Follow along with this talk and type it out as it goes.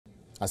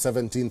A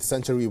 17th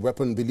century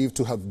weapon believed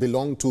to have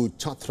belonged to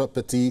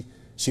Chhatrapati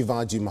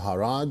Shivaji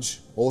Maharaj,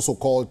 also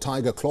called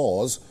tiger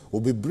claws, will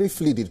be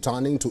briefly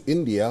returning to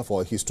India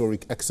for a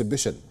historic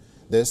exhibition.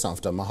 This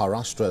after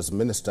Maharashtra's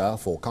Minister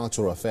for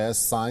Cultural Affairs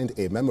signed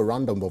a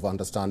memorandum of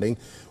understanding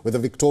with the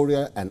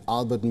Victoria and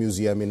Albert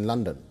Museum in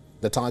London.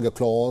 The tiger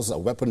claws, a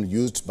weapon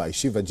used by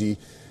Shivaji,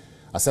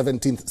 a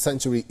 17th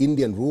century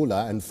Indian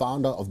ruler and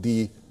founder of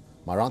the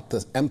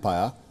Maratha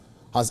Empire,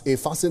 has a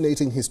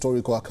fascinating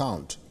historical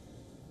account.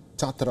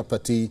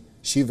 Chhatrapati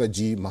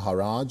Shivaji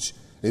Maharaj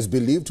is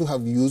believed to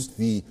have used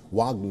the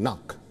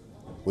wagnak,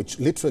 which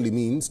literally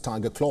means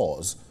tiger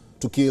claws,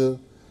 to kill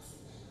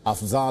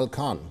Afzal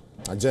Khan,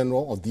 a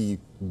general of the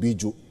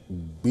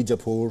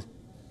Bijapur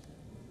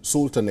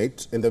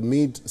Sultanate in the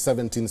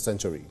mid-17th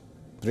century.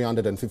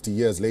 350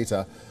 years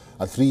later,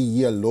 a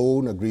 3-year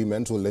loan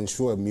agreement will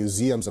ensure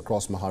museums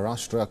across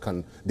Maharashtra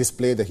can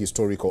display the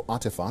historical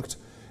artifact.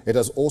 It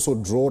has also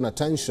drawn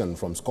attention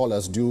from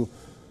scholars due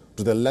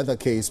to the leather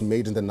case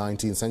made in the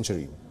 19th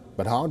century.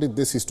 But how did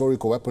this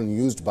historical weapon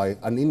used by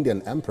an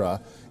Indian emperor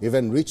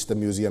even reach the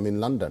museum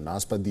in London?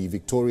 As per the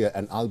Victoria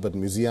and Albert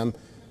Museum,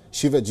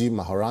 Shivaji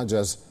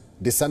Maharaja's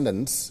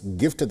descendants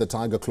gifted the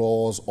tiger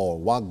claws or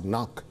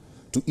wagnak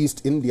to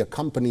East India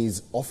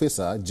Company's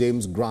officer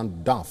James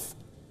Grant Duff.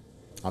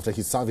 After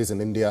his service in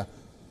India,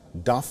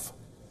 Duff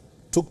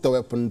took the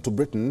weapon to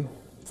Britain,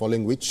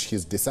 following which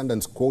his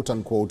descendants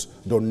quote-unquote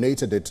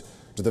donated it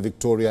to the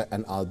Victoria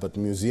and Albert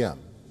Museum.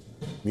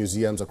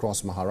 Museums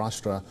across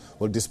Maharashtra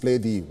will display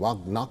the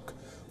wagnak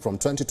from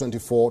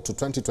 2024 to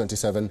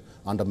 2027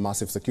 under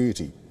massive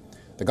security.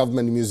 The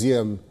government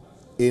museum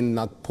in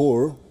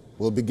Nagpur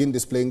will begin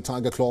displaying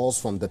tiger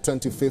claws from the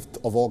 25th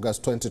of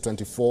August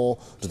 2024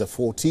 to the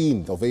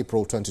 14th of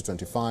April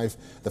 2025.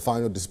 The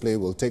final display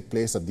will take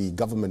place at the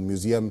government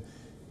museum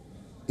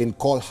in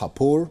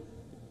Kolhapur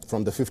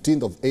from the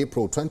 15th of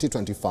April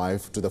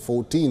 2025 to the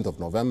 14th of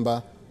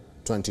November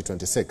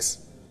 2026.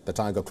 The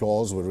tiger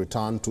claws will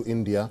return to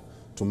India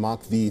to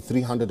mark the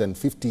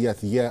 350th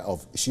year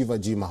of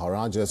Shivaji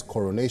Maharaja's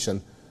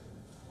coronation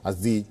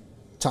as the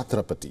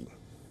Chhatrapati.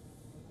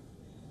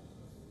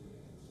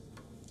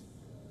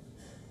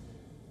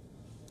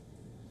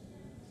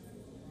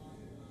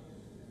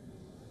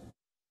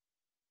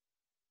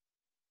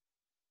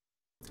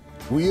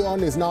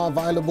 WION is now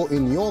available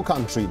in your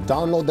country.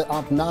 Download the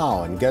app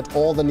now and get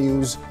all the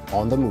news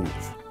on the move.